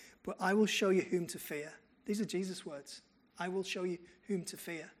more. But I will show you whom to fear. These are Jesus' words. I will show you whom to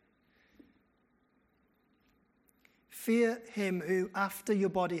fear. Fear him who, after your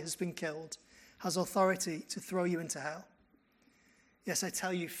body has been killed, has authority to throw you into hell. Yes, I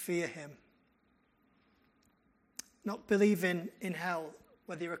tell you, fear him. Not believe in hell,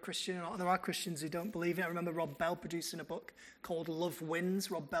 whether you're a Christian or not. There are Christians who don't believe in it. I remember Rob Bell producing a book called Love Wins.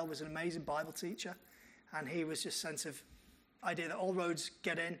 Rob Bell was an amazing Bible teacher, and he was just a sense of idea that all roads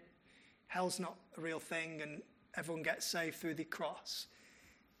get in. Hell's not a real thing, and everyone gets saved through the cross.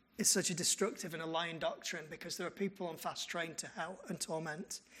 It's such a destructive and a lying doctrine because there are people on fast train to hell and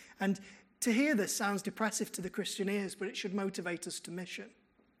torment. And to hear this sounds depressive to the Christian ears, but it should motivate us to mission.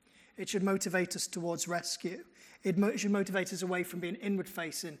 It should motivate us towards rescue. It should motivate us away from being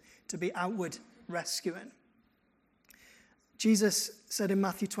inward-facing to be outward rescuing. Jesus said in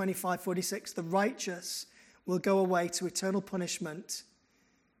Matthew 25:46, the righteous will go away to eternal punishment.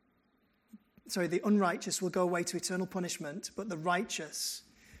 The unrighteous will go away to eternal punishment, but the righteous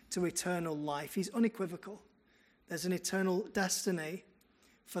to eternal life. He's unequivocal. There's an eternal destiny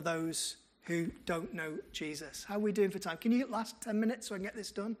for those who don't know Jesus. How are we doing for time? Can you last 10 minutes so I can get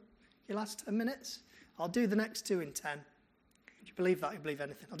this done? Your last 10 minutes? I'll do the next 2 in 10. If you believe that, you believe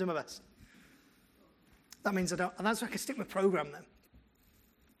anything. I'll do my best. That means I don't, and that's why I can stick my program then.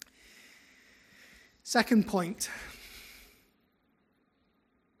 Second point.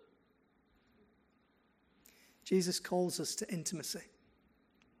 Jesus calls us to intimacy.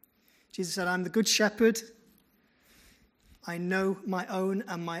 Jesus said, I'm the good shepherd. I know my own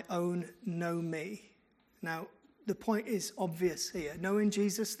and my own know me. Now, the point is obvious here. Knowing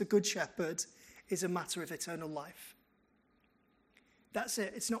Jesus, the good shepherd, is a matter of eternal life. That's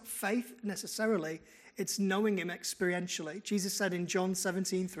it. It's not faith necessarily. It's knowing him experientially. Jesus said in John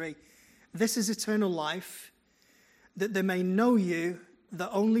 17:3, this is eternal life, that they may know you, the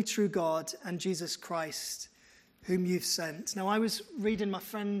only true God, and Jesus Christ, whom you've sent. Now, I was reading my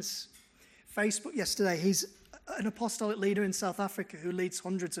friend's Facebook yesterday. He's an apostolic leader in South Africa who leads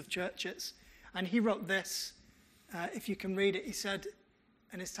hundreds of churches. And he wrote this, if you can read it. He said,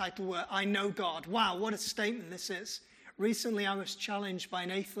 and his title were, I know God. Wow, what a statement this is. Recently, I was challenged by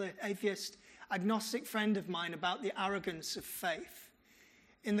an atheist, agnostic friend of mine about the arrogance of faith.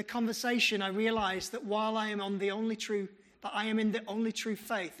 In the conversation, I realized that while I am in the only true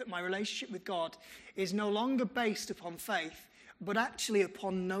faith, that my relationship with God is no longer based upon faith, but actually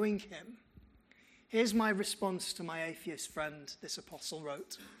upon knowing him. Here's my response to my atheist friend, this apostle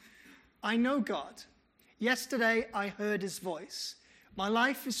wrote. I know God. Yesterday, I heard his voice. My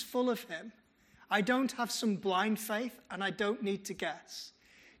life is full of him. I don't have some blind faith, and I don't need to guess.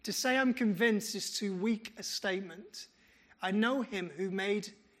 To say I'm convinced is too weak a statement. I know him who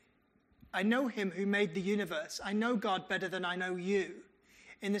made I know him who made the universe. I know God better than I know you.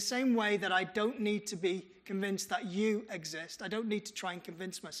 In the same way that I don't need to be convinced that you exist. I don't need to try and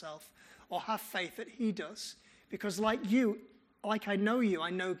convince myself or have faith that he does. Because like you, like I know you, I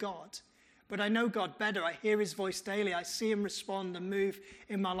know God. But I know God better. I hear his voice daily. I see him respond and move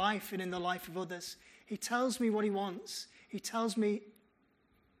in my life and in the life of others. He tells me what he wants. He tells me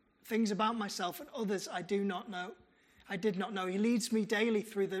things about myself and others I do not know. I did not know. He leads me daily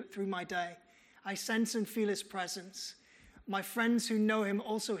through my day. I sense and feel his presence. My friends who know him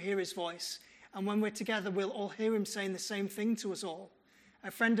also hear his voice. And when we're together, we'll all hear him saying the same thing to us all.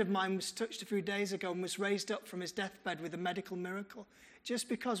 A friend of mine was touched a few days ago and was raised up from his deathbed with a medical miracle just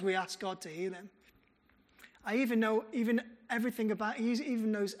because we asked God to heal him. He even knows everything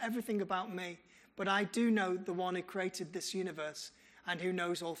about me, but I do know the one who created this universe and who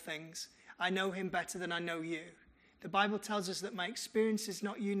knows all things. I know him better than I know you. The Bible tells us that my experience is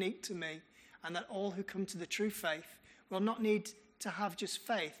not unique to me and that all who come to the true faith will not need to have just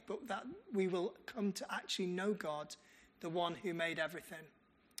faith, but that we will come to actually know God, the one who made everything.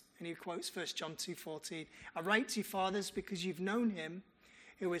 And he quotes 1 John 2:14. I write to you, fathers, because you've known him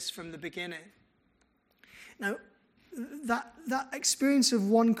who is from the beginning. Now, that experience of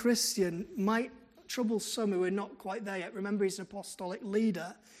one Christian might trouble some who are not quite there yet. Remember, he's an apostolic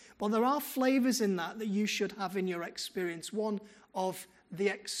leader. But there are flavors in that you should have in your experience. One of the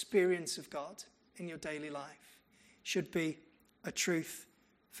experience of God in your daily life should be a truth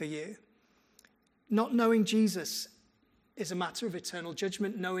for you. Not knowing Jesus is a matter of eternal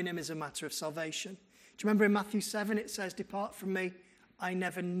judgment. Knowing him is a matter of salvation. Do you remember in Matthew 7 it says, depart from me, I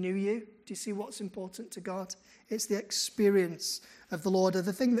never knew you. Do you see what's important to God? It's the experience of the Lord. And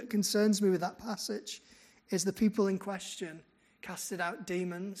the thing that concerns me with that passage is the people in question casted out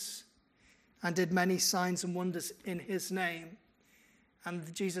demons and did many signs and wonders in his name.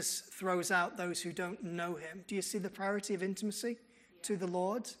 And Jesus throws out those who don't know him. Do you see the priority of intimacy to the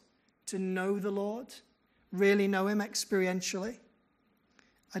Lord? To know the Lord? Really know him experientially?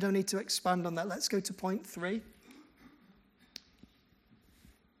 I don't need to expand on that. Let's go to point 3.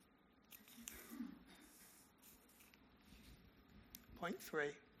 Point 3.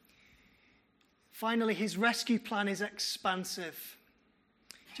 Finally, his rescue plan is expansive.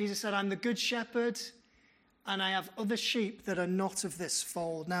 Jesus said, I'm the good shepherd, and I have other sheep that are not of this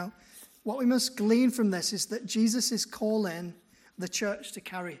fold. Now, what we must glean from this is that Jesus is calling the church to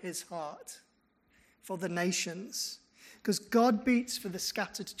carry his heart for the nations. Because God beats for the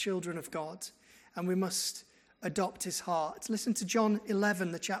scattered children of God, and we must adopt his heart. Listen to John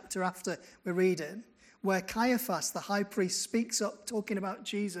 11, the chapter after we're reading, where Caiaphas, the high priest, speaks up talking about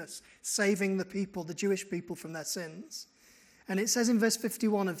Jesus saving the people, the Jewish people, from their sins. And it says in verse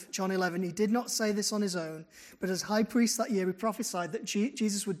 51 of John 11, he did not say this on his own, but as high priest that year, he prophesied that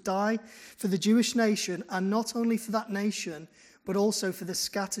Jesus would die for the Jewish nation, and not only for that nation, but also for the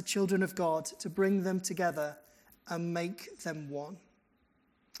scattered children of God, to bring them together and make them one.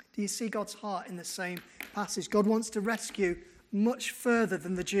 Do you see God's heart in the same passage? God wants to rescue much further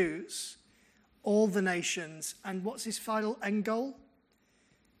than the Jews, all the nations. And what's his final end goal?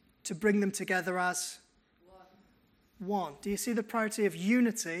 To bring them together as one. Do you see the priority of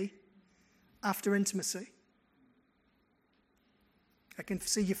unity after intimacy? I can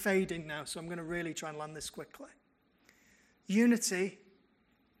see you fading now, so I'm going to really try and land this quickly. Unity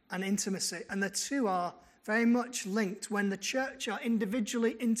and intimacy. And the two are very much linked. When the church are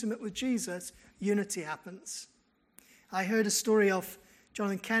individually intimate with Jesus, unity happens. I heard a story of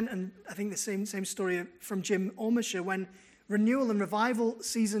Jonathan Kent, and I think the same story from Jim Ormisher. When renewal and revival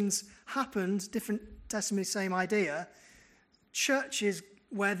seasons happened, different testimony, same idea. Churches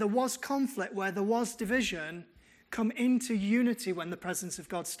where there was conflict, where there was division, come into unity when the presence of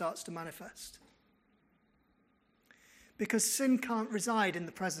God starts to manifest. Because sin can't reside in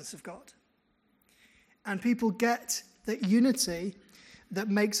the presence of God. And people get that unity that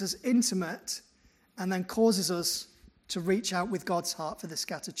makes us intimate and then causes us to reach out with God's heart for the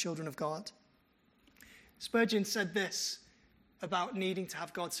scattered children of God. Spurgeon said this about needing to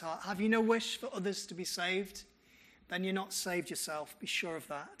have God's heart. Have you no wish for others to be saved? Then you're not saved yourself. Be sure of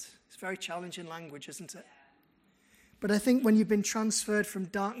that. It's very challenging language, isn't it? But I think when you've been transferred from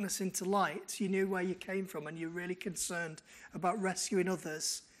darkness into light, you knew where you came from and you're really concerned about rescuing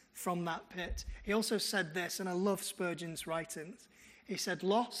others from that pit. He also said this, and I love Spurgeon's writings. He said,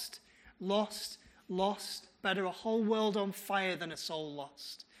 lost, lost, lost. Better a whole world on fire than a soul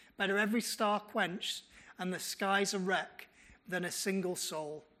lost. Better every star quenched and the skies a wreck than a single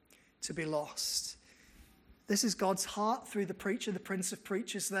soul to be lost. This is God's heart through the preacher, the Prince of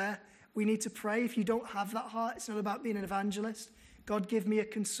Preachers there. We need to pray. If you don't have that heart, it's not about being an evangelist. God, give me a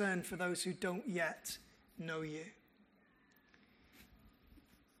concern for those who don't yet know you.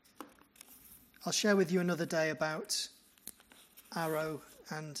 I'll share with you another day about Arrow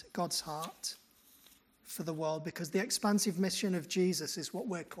and God's heart for the world, because the expansive mission of Jesus is what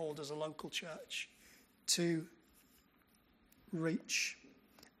we're called as a local church to reach.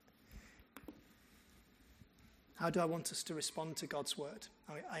 How do I want us to respond to God's word?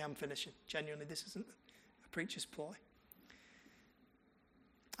 I am finishing. Genuinely, this isn't a preacher's ploy.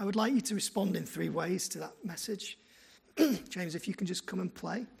 I would like you to respond in 3 ways to that message. James, if you can just come and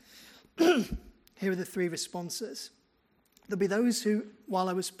play. Here are the 3 responses. There'll be those who, while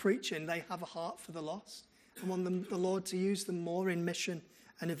I was preaching, they have a heart for the lost. I want the Lord to use them more in mission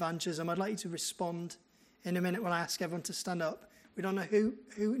and evangelism. I'd like you to respond in a minute when I ask everyone to stand up. We don't know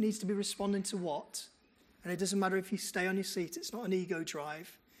who needs to be responding to what. And it doesn't matter if you stay on your seat. It's not an ego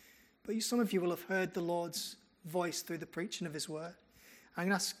drive. But some of you will have heard the Lord's voice through the preaching of his word. I'm going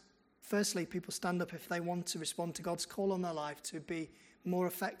to ask, firstly, people stand up if they want to respond to God's call on their life to be more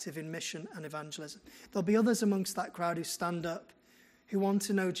effective in mission and evangelism. There'll be others amongst that crowd who stand up, who want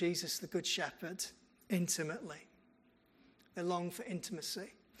to know Jesus, the Good Shepherd, intimately. They long for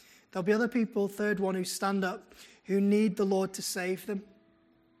intimacy. There'll be other people, third one, who stand up, who need the Lord to save them.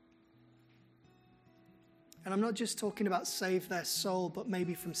 And I'm not just talking about save their soul, but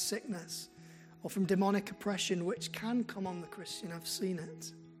maybe from sickness or from demonic oppression, which can come on the Christian. I've seen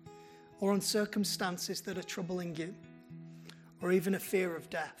it. Or on circumstances that are troubling you. Or even a fear of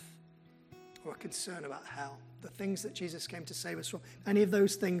death. Or a concern about hell. The things that Jesus came to save us from. Any of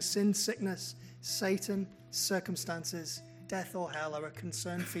those things, sin, sickness, Satan, circumstances, death or hell, are a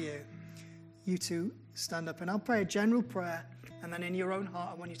concern for you. You two stand up and I'll pray a general prayer. And then in your own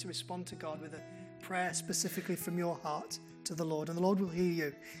heart, I want you to respond to God with a prayer specifically from your heart to the Lord. And the Lord will hear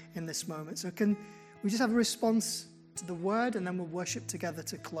you in this moment. So can we just have a response to the word, and then we'll worship together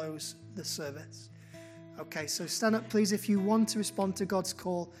to close the service. Okay, so stand up, please, if you want to respond to God's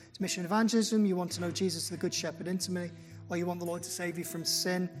call to mission evangelism, you want to know Jesus, the Good Shepherd, intimately, or you want the Lord to save you from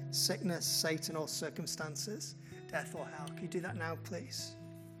sin, sickness, Satan, or circumstances, death or hell. Can you do that now, please?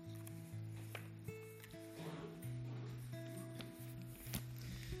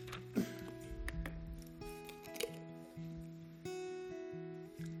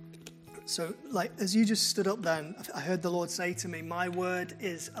 So, as you just stood up then, I heard the Lord say to me, my word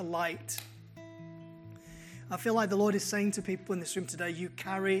is a light. I feel like the Lord is saying to people in this room today, you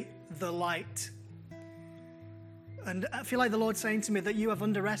carry the light. And I feel like the Lord's saying to me that you have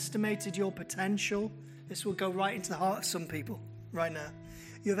underestimated your potential. This will go right into the heart of some people right now.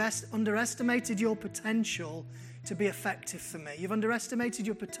 You have underestimated your potential to be effective for me. You've underestimated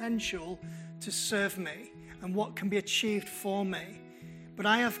your potential to serve me and what can be achieved for me. But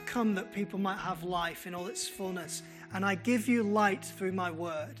I have come that people might have life in all its fullness. And I give you light through my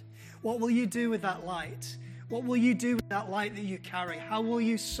word. What will you do with that light? What will you do with that light that you carry? How will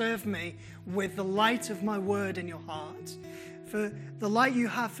you serve me with the light of my word in your heart? For the light you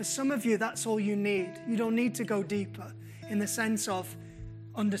have, for some of you, that's all you need. You don't need to go deeper in the sense of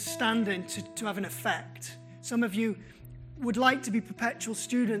understanding to have an effect. Some of you would like to be perpetual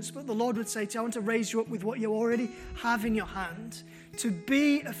students, but the Lord would say to you, I want to raise you up with what you already have in your hand, to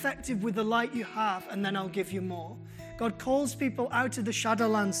be effective with the light you have, and then I'll give you more. God calls people out of the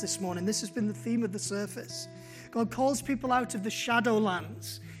shadowlands this morning. This has been the theme of the service. God calls people out of the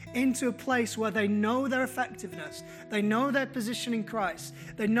shadowlands into a place where they know their effectiveness. They know their position in Christ.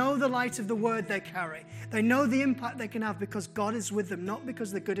 They know the light of the word they carry. They know the impact they can have because God is with them, not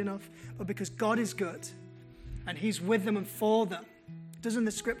because they're good enough, but because God is good. And he's with them and for them. Doesn't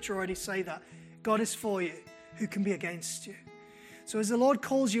the scripture already say that? God is for you. Who can be against you? So as the Lord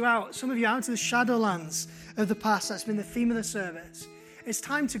calls you out, some of you out of the shadowlands of the past, that's been the theme of the service, it's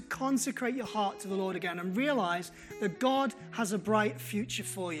time to consecrate your heart to the Lord again and realize that God has a bright future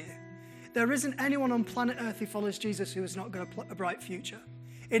for you. There isn't anyone on planet Earth who follows Jesus who has not got a bright future.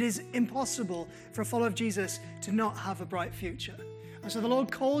 It is impossible for a follower of Jesus to not have a bright future. And so the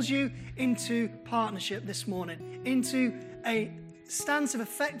Lord calls you into partnership this morning, into a stance of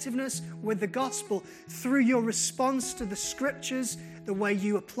effectiveness with the gospel through your response to the scriptures, the way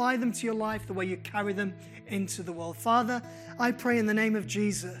you apply them to your life, the way you carry them into the world. Father, I pray in the name of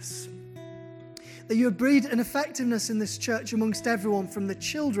Jesus that you would breed an effectiveness in this church amongst everyone, from the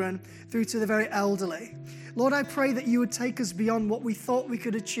children through to the very elderly. Lord, I pray that you would take us beyond what we thought we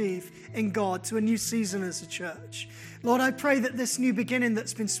could achieve in God to a new season as a church. Lord, I pray that this new beginning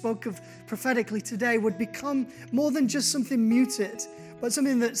that's been spoken of prophetically today would become more than just something muted, but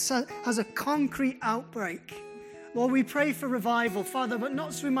something that has a concrete outbreak Lord, we pray for revival, Father, but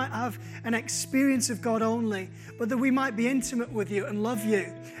not so we might have an experience of God only, but that we might be intimate with you and love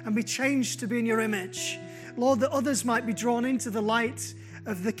you and be changed to be in your image. Lord, that others might be drawn into the light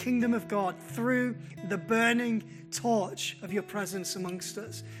of the kingdom of God through the burning torch of your presence amongst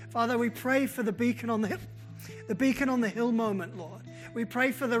us. Father, we pray for the beacon on the hill moment, Lord. We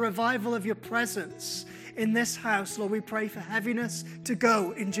pray for the revival of your presence in this house, Lord. We pray for heaviness to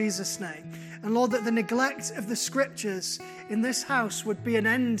go in Jesus' name. And Lord, that the neglect of the scriptures in this house would be an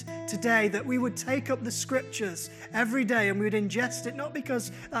end today, that we would take up the scriptures every day and we would ingest it, not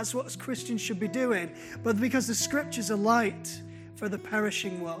because that's what Christians should be doing, but because the scriptures are light for the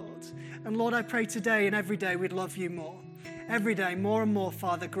perishing world. And Lord, I pray today and every day we'd love you more. Every day, more and more,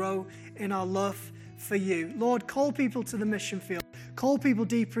 Father, grow in our love for you. Lord, call people to the mission field. Call people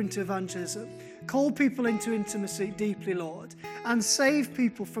deeper into evangelism. Call people into intimacy deeply, Lord. And save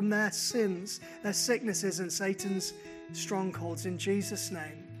people from their sins, their sicknesses, and Satan's strongholds in Jesus'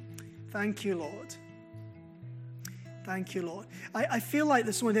 name. Thank you, Lord. Thank you, Lord. I feel like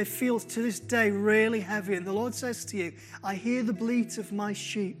this morning, it feels to this day really heavy. And the Lord says to you, I hear the bleat of my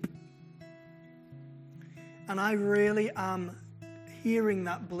sheep. And I really am hearing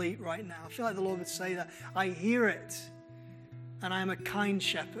that bleat right now. I feel like the Lord would say that. I hear it. And I am a kind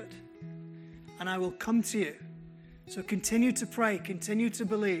shepherd. And I will come to you. So continue to pray, continue to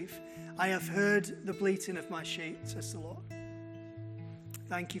believe. I have heard the bleating of my sheep, says the Lord.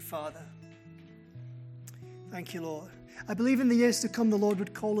 Thank you, Father. Thank you, Lord. I believe in the years to come, the Lord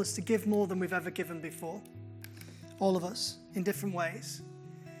would call us to give more than we've ever given before. All of us, in different ways.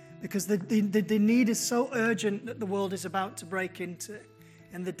 Because the need is so urgent that the world is about to break into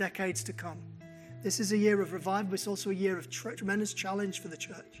in the decades to come. This is a year of revival, but it's also a year of tremendous challenge for the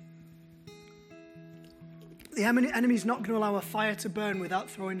church. The enemy is not going to allow a fire to burn without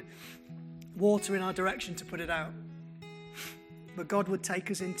throwing water in our direction to put it out. But God would take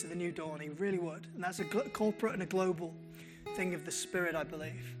us into the new dawn. He really would. And that's a corporate and a global thing of the Spirit, I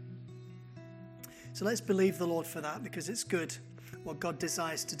believe. So let's believe the Lord for that, because it's good what God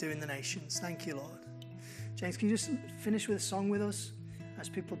desires to do in the nations. Thank you, Lord. James, can you just finish with a song with us as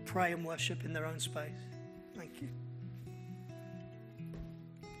people pray and worship in their own space? Thank you.